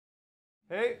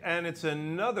Hey, and it's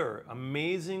another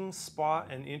amazing spot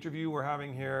and interview we're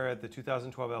having here at the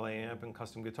 2012 LA Amp and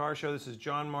Custom Guitar Show. This is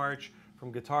John March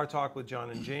from Guitar Talk with John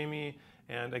and Jamie.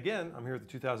 And again, I'm here at the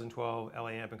 2012 LA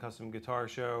Amp and Custom Guitar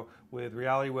Show with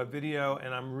Reality Web Video,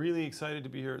 and I'm really excited to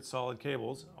be here at Solid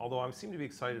Cables, although I seem to be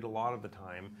excited a lot of the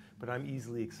time, but I'm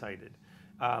easily excited.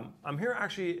 I'm here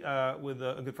actually with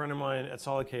a good friend of mine at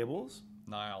Solid Cables.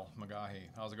 Niall Magahi.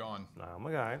 How's it going? Niall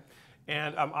Magahi.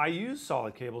 And I use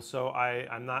Solid Cables, so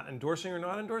I'm not endorsing or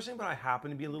not endorsing, but I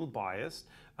happen to be a little biased.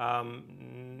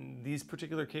 These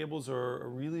particular cables are a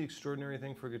really extraordinary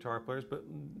thing for guitar players, but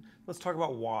let's talk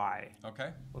about why.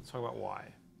 Okay. Let's talk about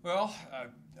why. Well,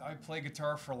 I play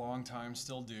guitar for a long time,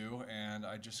 still do, and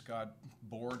I just got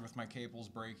bored with my cables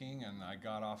breaking, and I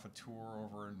got off a tour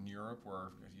over in Europe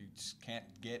where you just can't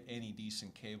get any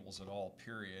decent cables at all,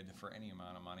 period, for any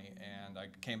amount of money. And I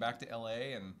came back to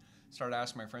LA and started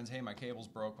asking my friends, hey, my cables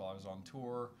broke while I was on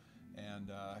tour, and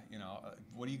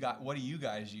what do you got? What do you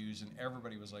guys use? And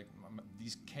everybody was like,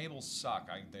 these cables suck.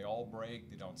 They all break.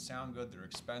 They don't sound good. They're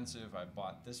expensive. I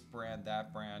bought this brand,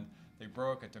 that brand. They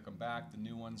broke. I took them back. The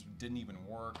new ones didn't even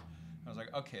work. I was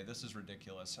like, okay, this is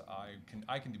ridiculous.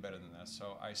 I can do better than this.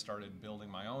 So I started building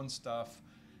my own stuff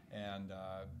and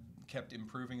kept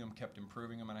improving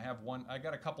them. And I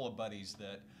got a couple of buddies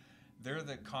that they're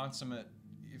the consummate.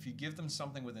 If you give them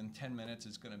something within 10 minutes,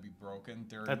 it's going to be broken.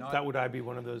 That would I be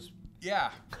one of those?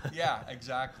 Yeah,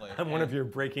 exactly. I'm one of your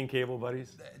breaking cable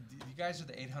buddies. You guys are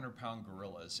the 800-pound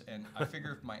gorillas, and I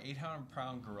figure if my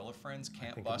 800-pound gorilla friends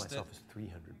can't bust it. I think of myself as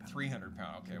 300 pounds. 300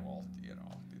 pound. Okay,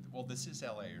 well, this is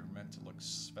LA. You're meant to look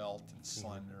svelte and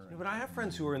slender. Yeah, but I have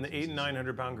friends who are in the 800 and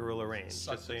 900 pound gorilla range.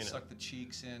 Suck the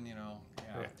cheeks in,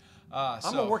 Yeah.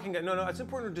 I'm a working guy. No, it's an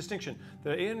important distinction.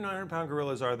 The 800 and 900 pound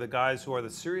gorillas are the guys who are the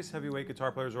serious heavyweight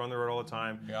guitar players who are on the road all the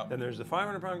time. Yep. Then there's the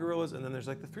 500 pound gorillas, and then there's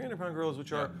like the 300 pound gorillas,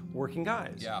 which are working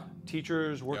guys. Yeah.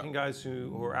 Teachers, working guys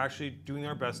who are actually doing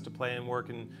their best to play and work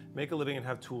and make a living and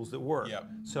have tools that work. Yep.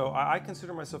 So I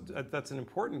consider myself, that's an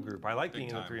important group. I like being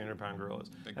in the 300 pound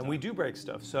gorillas. And we do break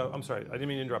stuff. So I'm sorry, I didn't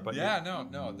mean to interrupt. But yeah,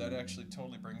 no, that actually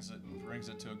totally brings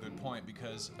it to a good point,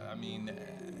 because I mean,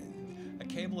 a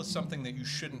cable is something that you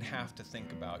shouldn't have to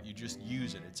think about. You just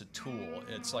use it. It's a tool.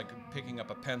 It's like picking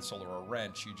up a pencil or a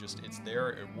wrench. It's there,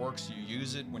 it works, you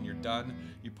use it. When you're done,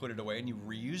 you put it away and you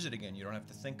reuse it again. You don't have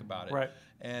to think about it. Right.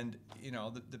 And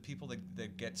the people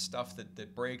that get stuff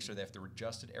that breaks, or they have to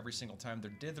adjust it every single time,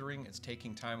 they're dithering. It's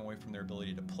taking time away from their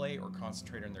ability to play or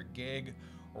concentrate on their gig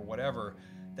or whatever.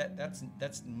 That's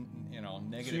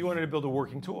negative. So you wanted to build a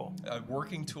working tool. A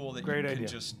working tool that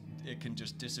it can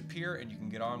just disappear, and you can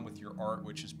get on with your art,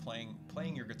 which is playing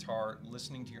your guitar,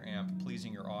 listening to your amp,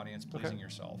 pleasing your audience, pleasing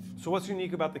yourself. So what's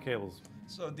unique about the cables?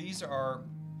 So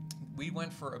we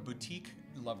went for a boutique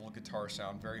level guitar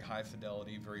sound, very high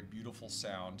fidelity, very beautiful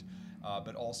sound,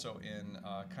 but also in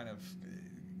kind of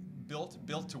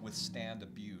built to withstand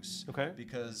abuse. Okay.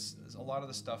 Because a lot of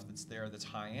the stuff that's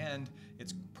high end,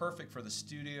 it's perfect for the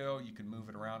studio. You can move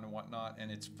it around and whatnot,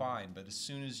 and it's fine. But as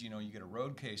soon as you get a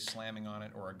road case slamming on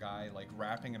it, or a guy like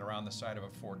wrapping it around the side of a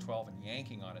 412 and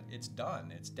yanking on it, it's done.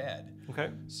 It's dead. Okay.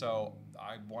 So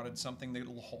I wanted something that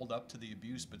will hold up to the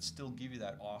abuse, but still give you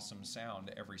that awesome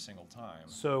sound every single time.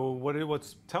 So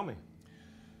tell me.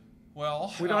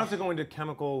 Well, we don't have to go into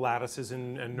chemical lattices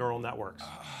and neural networks.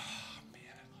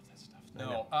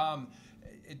 No,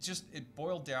 it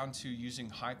boiled down to using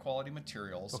high quality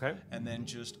materials, and then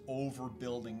just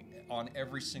overbuilding on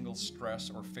every single stress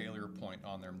or failure point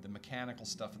on there. The mechanical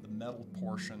stuff, the metal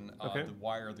portion, the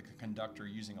wire, the conductor,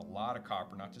 using a lot of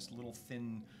copper, not just little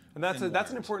thin. And that's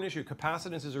an important issue.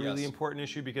 Capacitance is a really important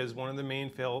issue, because one of the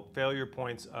main failure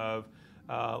points of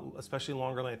especially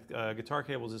longer length guitar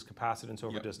cables is capacitance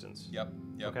over distance. Yep,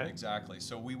 exactly.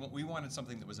 So we wanted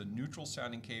something that was a neutral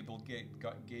sounding cable,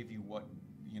 gave you what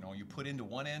you put into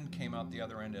one end, came out the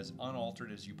other end as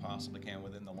unaltered as you possibly can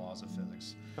within the laws of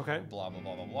physics. Okay. Blah, blah,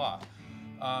 blah, blah,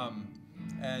 blah.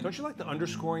 And don't you like the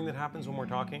underscoring that happens when we're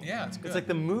talking? Yeah, it's good. It's like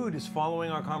the mood is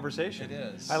following our conversation. It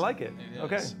is. I like it. It is.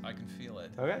 Okay. I can feel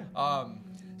it. Okay.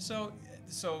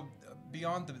 So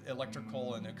beyond the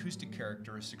electrical and acoustic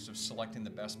characteristics of selecting the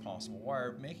best possible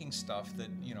wire, making stuff that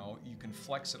you can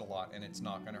flex it a lot and it's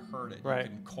not going to hurt it. Right. You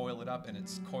can coil it up and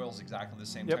it coils exactly the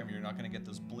same time. You're not going to get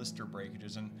those blister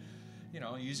breakages. And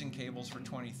using cables for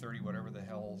 20, 30, whatever the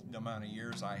hell the amount of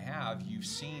years I have, you've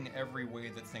seen every way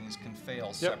that things can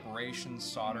fail. Separations,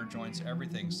 solder joints,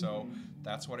 everything. So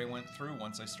that's what I went through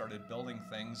once I started building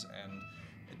things and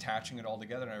attaching it all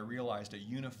together. And I realized a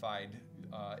unified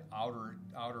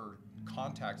outer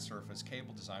contact surface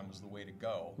cable design was the way to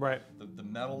go. Right. The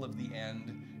metal of the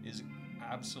end is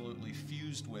absolutely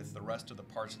fused with the rest of the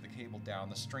parts of the cable down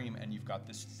the stream, and you've got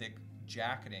this thick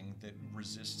jacketing that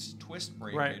resists twist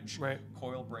breakage,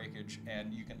 coil breakage,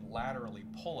 and you can laterally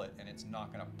pull it, and it's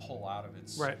not going to pull out of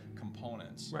its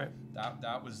components.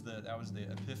 That was the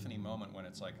epiphany moment when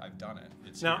it's like, I've done it.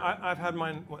 It's now here. I've had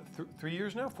mine 3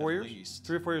 years now, 4 years, least.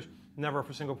 3 or 4 years, never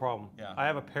a single problem. Yeah. I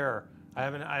have a pair.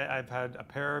 I've had a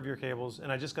pair of your cables, and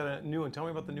I just got a new one. Tell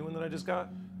me about the new one that I just got.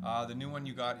 The new one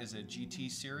you got is a GT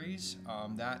series.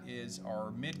 That is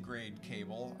our mid-grade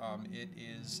cable.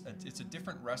 It's a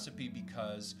different recipe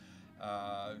because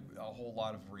a whole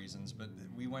lot of reasons, but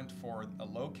we went for a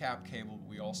low cap cable, but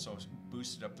we also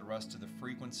boosted up the rest of the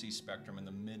frequency spectrum in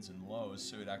the mids and lows,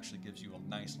 so it actually gives you a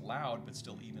nice loud but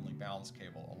still evenly balanced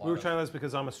cable. We were trying this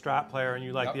because I'm a Strat player, and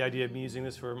you like the idea of me using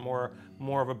this for more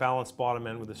of a balanced bottom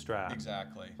end with a Strat.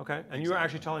 Exactly. Okay, and you were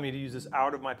actually telling me to use this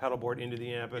out of my pedal board into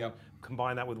the amp and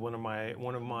combine that with one of my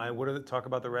what did it talk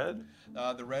about the red?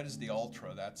 The red is the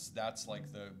Ultra. That's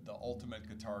like the ultimate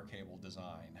guitar cable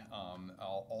design.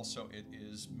 Also, it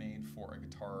is made for a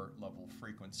guitar level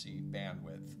frequency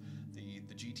bandwidth. The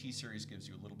GT series gives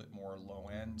you a little bit more low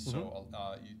end, so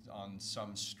on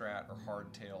some Strat or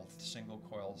hardtail single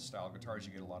coil style guitars,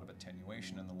 you get a lot of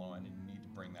attenuation in the low end, and you need to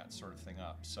bring that sort of thing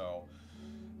up. So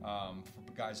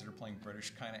for guys that are playing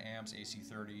British kind of amps,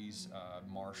 AC30s,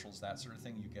 Marshalls, that sort of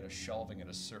thing, you get a shelving at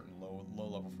a certain low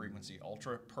level frequency.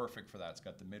 Ultra, perfect for that. It's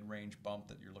got the mid-range bump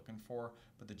that you're looking for,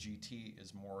 but the GT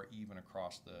is more even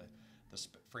across the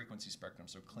frequency spectrum.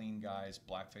 So clean guys,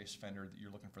 blackface Fender, that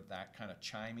you're looking for that kind of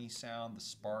chimey sound, the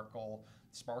sparkle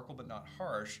but not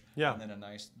harsh, and then a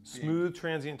nice big, smooth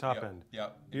transient top end.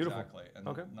 Yep, beautiful. Exactly. And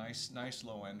nice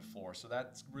low end floor. So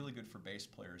that's really good for bass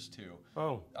players too.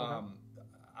 Oh. Okay.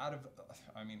 I've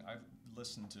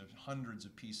listened to hundreds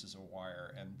of pieces of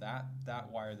wire, and that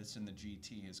wire that's in the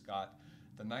GT has got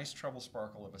the nice treble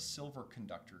sparkle of a silver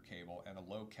conductor cable and a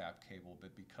low cap cable,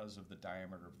 but because of the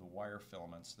diameter of the wire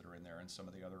filaments that are in there and some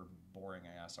of the other boring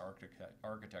ass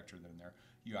architecture that are in there,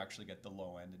 you actually get the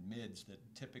low end and mids that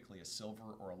typically a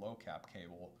silver or a low cap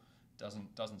cable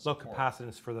doesn't low support.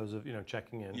 capacitance for those of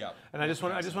checking in. Yeah. And I also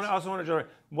want to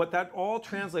what that all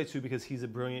translates to, because he's a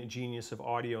brilliant genius of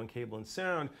audio and cable and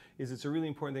sound, is it's a really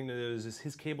important thing to know is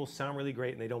his cables sound really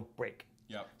great and they don't break.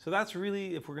 Yep. So that's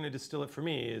really, if we're going to distill it for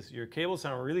me, is your cables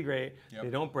sound really great, they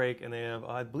don't break, and they have,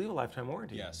 I believe, a lifetime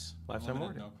warranty. Yes. Lifetime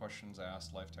warranty. No questions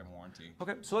asked, lifetime warranty.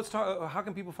 Okay, so let's talk, how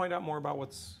can people find out more about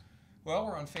what's... Well,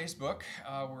 we're on Facebook.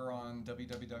 We're on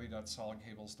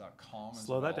www.solidcables.com.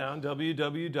 Slow that down,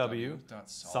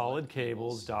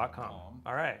 www.solidcables.com.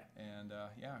 All right. And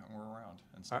we're around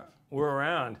and stuff. We're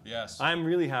around. Yes. I'm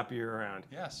really happy you're around.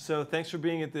 Yes. So thanks for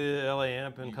being at the LA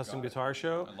Amp and Custom Guitar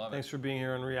Show. I love it. Thanks for being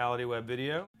here on Reality Web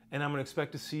Video. And I'm going to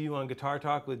expect to see you on Guitar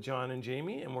Talk with John and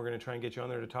Jamie, and we're going to try and get you on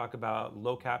there to talk about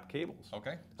low cap cables.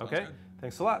 Okay. Okay? Good.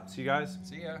 Thanks a lot. See you guys.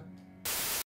 See ya.